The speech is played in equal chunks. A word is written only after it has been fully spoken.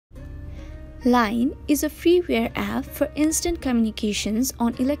Line is a freeware app for instant communications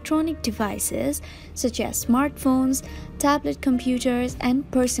on electronic devices such as smartphones, tablet computers, and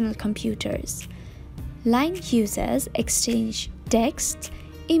personal computers. Line users exchange text,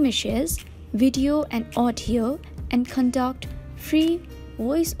 images, video, and audio and conduct free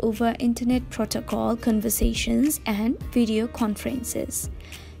voice over internet protocol conversations and video conferences.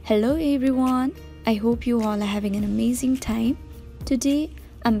 Hello everyone, I hope you all are having an amazing time. Today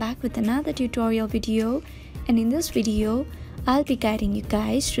I'm back with another tutorial video, and in this video I'll be guiding you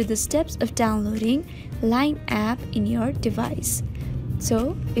guys through the steps of downloading Line app in your device.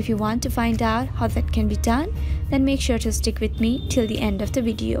 So if you want to find out how that can be done, then make sure to stick with me till the end of the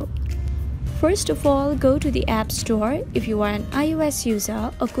video. First of all, go to the App Store if you are an iOS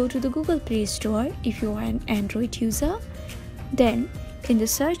user, or go to the Google Play Store if you are an Android user. Then in the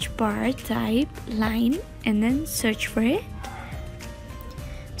search bar type Line and then search for it.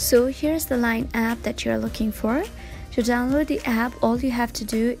 So here's the Line app that you're looking for. To download the app, all you have to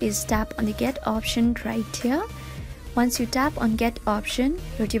do is tap on the Get option right here. Once you tap on Get option,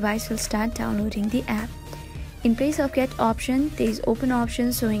 your device will start downloading the app. In place of Get option, there is Open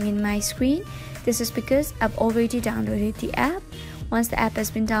option showing in my screen. This is because I've already downloaded the app. Once the app has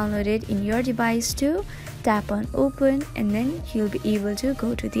been downloaded in your device too, tap on Open and then you'll be able to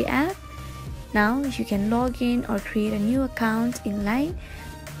go to the app. Now you can log in or create a new account in Line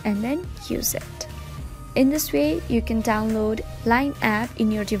and then use it. In this way, you can download Line app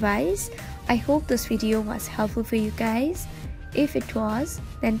in your device. I hope this video was helpful for you guys. If it was,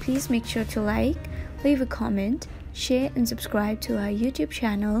 then please make sure to like, leave a comment, share and subscribe to our YouTube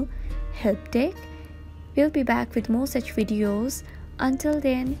channel, Help Tech. We'll be back with more such videos. Until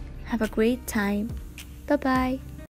then, have a great time. Bye bye.